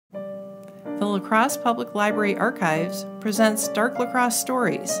the La Crosse Public Library Archives presents Dark La Crosse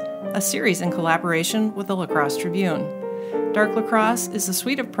Stories, a series in collaboration with the La Crosse Tribune. Dark La Crosse is a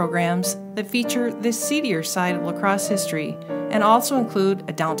suite of programs that feature the seedier side of La Crosse history and also include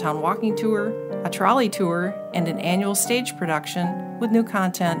a downtown walking tour, a trolley tour, and an annual stage production with new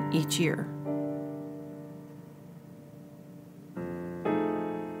content each year.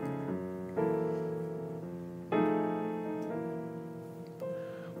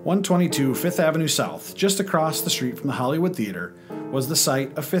 "122 Fifth Avenue South, just across the street from the Hollywood Theater, was the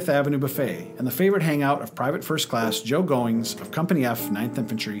site of Fifth Avenue Buffet and the favorite hangout of Private First Class Joe Goings of Company F, 9th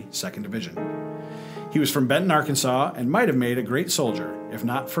Infantry, 2nd Division. He was from Benton, Arkansas, and might have made a great soldier, if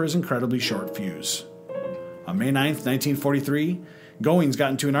not for his incredibly short fuse. On May 9, 1943, Goings got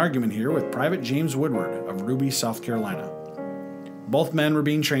into an argument here with Private James Woodward of Ruby, South Carolina. Both men were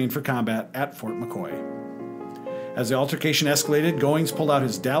being trained for combat at Fort McCoy. As the altercation escalated, Goings pulled out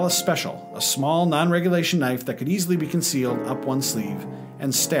his Dallas Special, a small, non-regulation knife that could easily be concealed up one sleeve,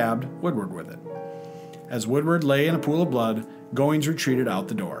 and stabbed Woodward with it. As Woodward lay in a pool of blood, Goings retreated out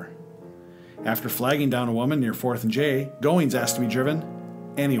the door. After flagging down a woman near 4th and J, Goings asked to be driven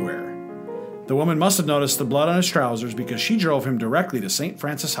anywhere. The woman must have noticed the blood on his trousers because she drove him directly to St.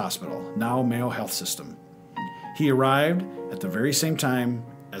 Francis Hospital, now Mayo Health System. He arrived at the very same time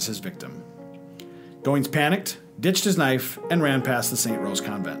as his victim. Goings panicked, ditched his knife, and ran past the St. Rose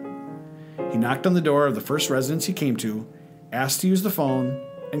Convent. He knocked on the door of the first residence he came to, asked to use the phone,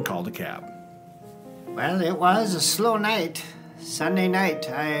 and called a cab. Well, it was a slow night. Sunday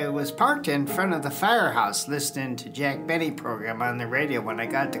night, I was parked in front of the firehouse listening to Jack Benny program on the radio when I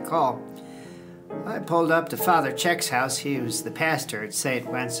got the call. I pulled up to Father Check's house. He was the pastor at St.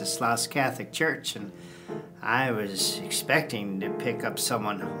 Wenceslas Catholic Church, and I was expecting to pick up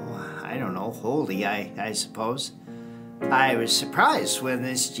someone, I don't know, holy, I suppose. I was surprised when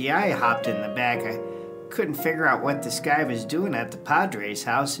this GI hopped in the back. I couldn't figure out what this guy was doing at the Padre's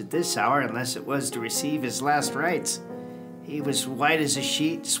house at this hour unless it was to receive his last rites. He was white as a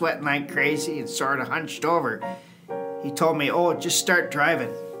sheet, sweating like crazy, and sort of hunched over. He told me, just start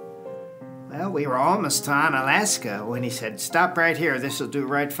driving. Well, we were almost on Alaska when he said, stop right here, this'll do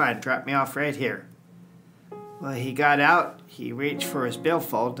right fine, drop me off right here. Well, he got out, he reached for his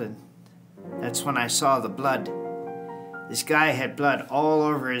billfold, and that's when I saw the blood. This guy had blood all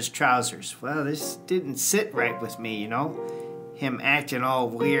over his trousers. Well, this didn't sit right with me, him acting all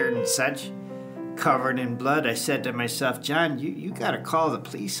weird and such, covered in blood. I said to myself, John, you gotta call the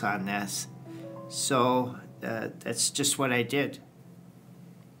police on this. So that's just what I did.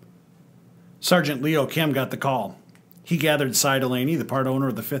 Sergeant Leo Kim got the call. He gathered Cy Delaney, the part owner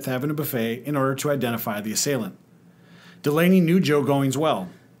of the Fifth Avenue Buffet, in order to identify the assailant. Delaney knew Joe Goings well.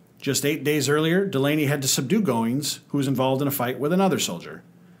 Just 8 days earlier, Delaney had to subdue Goings, who was involved in a fight with another soldier.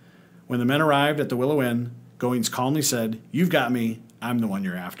 When the men arrived at the Willow Inn, Goings calmly said, "You've got me, I'm the one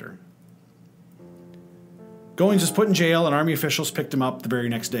you're after." Goings was put in jail and Army officials picked him up the very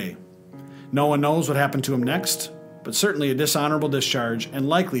next day. No one knows what happened to him next, but certainly a dishonorable discharge and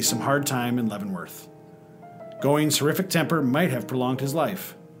likely some hard time in Leavenworth. Goings' horrific temper might have prolonged his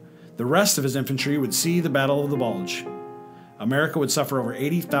life. The rest of his infantry would see the Battle of the Bulge. America would suffer over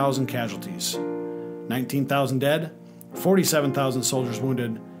 80,000 casualties, 19,000 dead, 47,000 soldiers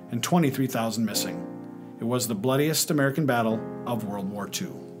wounded, and 23,000 missing. It was the bloodiest American battle of World War II.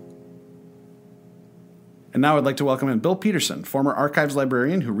 And now I'd like to welcome in Bill Peterson, former archives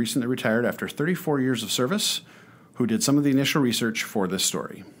librarian who recently retired after 34 years of service, who did some of the initial research for this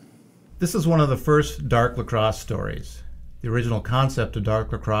story. This is one of the first Dark La Crosse stories. The original concept of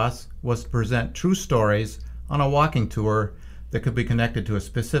Dark La Crosse was to present true stories on a walking tour that could be connected to a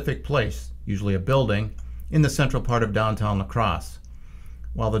specific place, usually a building, in the central part of downtown La Crosse.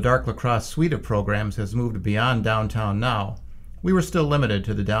 While the Dark La Crosse suite of programs has moved beyond downtown now, we were still limited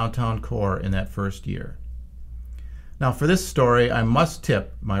to the downtown core in that first year. Now for this story, I must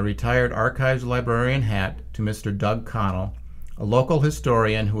tip my retired archives librarian hat to Mr. Doug Connell, a local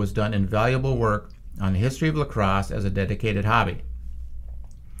historian who has done invaluable work on the history of La Crosse as a dedicated hobby.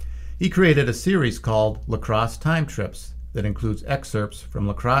 He created a series called La Crosse Time Trips that includes excerpts from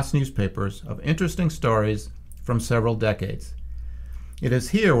La Crosse newspapers of interesting stories from several decades. It is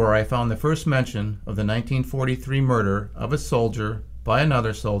here where I found the first mention of the 1943 murder of a soldier by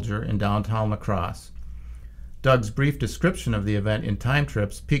another soldier in downtown La Crosse. Doug's brief description of the event in Time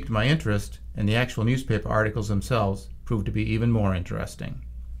Trips piqued my interest, and the actual newspaper articles themselves proved to be even more interesting.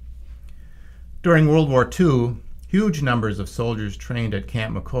 During World War II, huge numbers of soldiers trained at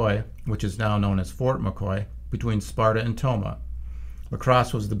Camp McCoy, which is now known as Fort McCoy, between Sparta and Tomah. La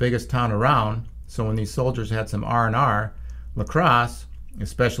Crosse was the biggest town around, so when these soldiers had some R&R, La Crosse,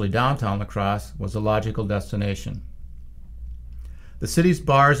 especially downtown La Crosse, was a logical destination. The city's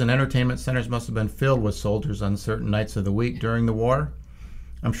bars and entertainment centers must have been filled with soldiers on certain nights of the week during the war.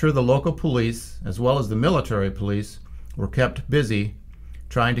 I'm sure the local police, as well as the military police, were kept busy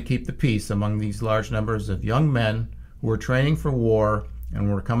trying to keep the peace among these large numbers of young men who were training for war and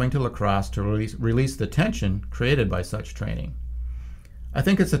were coming to La Crosse to release the tension created by such training. I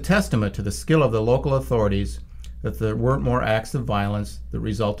think it's a testament to the skill of the local authorities that there weren't more acts of violence that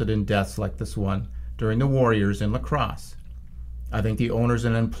resulted in deaths like this one during the war years in La Crosse. I think the owners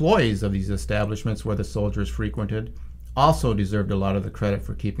and employees of these establishments where the soldiers frequented also deserved a lot of the credit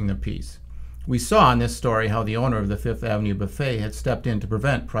for keeping the peace. We saw in this story how the owner of the Fifth Avenue Buffet had stepped in to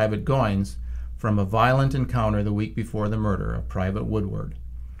prevent Private Goins from a violent encounter the week before the murder of Private Woodward.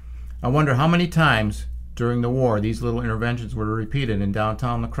 I wonder how many times during the war these little interventions were repeated in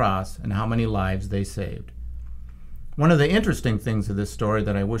downtown La Crosse and how many lives they saved. One of the interesting things of this story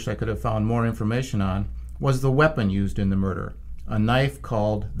that I wish I could have found more information on was the weapon used in the murder, a knife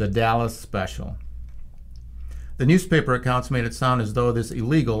called the Dallas Special. The newspaper accounts made it sound as though this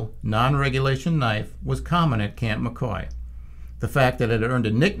illegal, non-regulation knife was common at Camp McCoy. The fact that it earned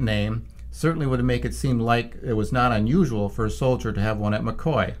a nickname certainly would make it seem like it was not unusual for a soldier to have one at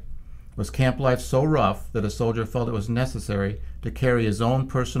McCoy. Was camp life so rough that a soldier felt it was necessary to carry his own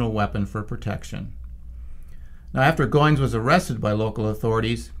personal weapon for protection? Now, after Goins was arrested by local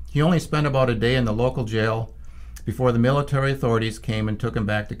authorities, he only spent about a day in the local jail before the military authorities came and took him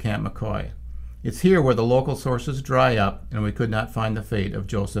back to Camp McCoy. It's here where the local sources dry up and we could not find the fate of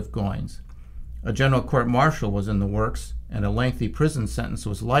Joseph Goins. A general court-martial was in the works and a lengthy prison sentence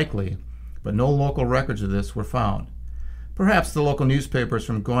was likely, but no local records of this were found. Perhaps the local newspapers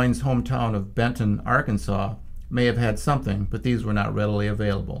from Goins' hometown of Benton, Arkansas, may have had something, but these were not readily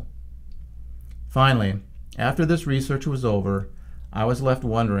available. Finally, after this research was over, I was left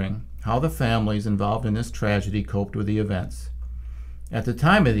wondering how the families involved in this tragedy coped with the events. At the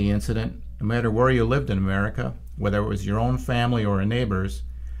time of the incident, no matter where you lived in America, whether it was your own family or a neighbor's,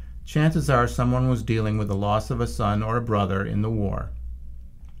 chances are someone was dealing with the loss of a son or a brother in the war.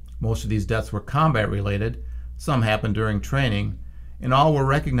 Most of these deaths were combat-related, some happened during training, and all were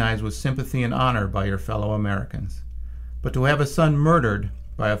recognized with sympathy and honor by your fellow Americans. But to have a son murdered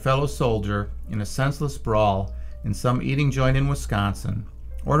by a fellow soldier in a senseless brawl in some eating joint in Wisconsin,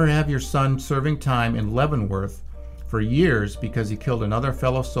 or to have your son serving time in Leavenworth for years because he killed another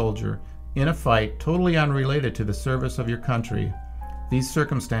fellow soldier in a fight totally unrelated to the service of your country, these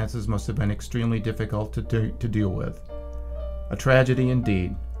circumstances must have been extremely difficult to deal with. A tragedy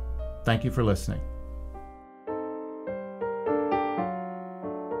indeed. Thank you for listening.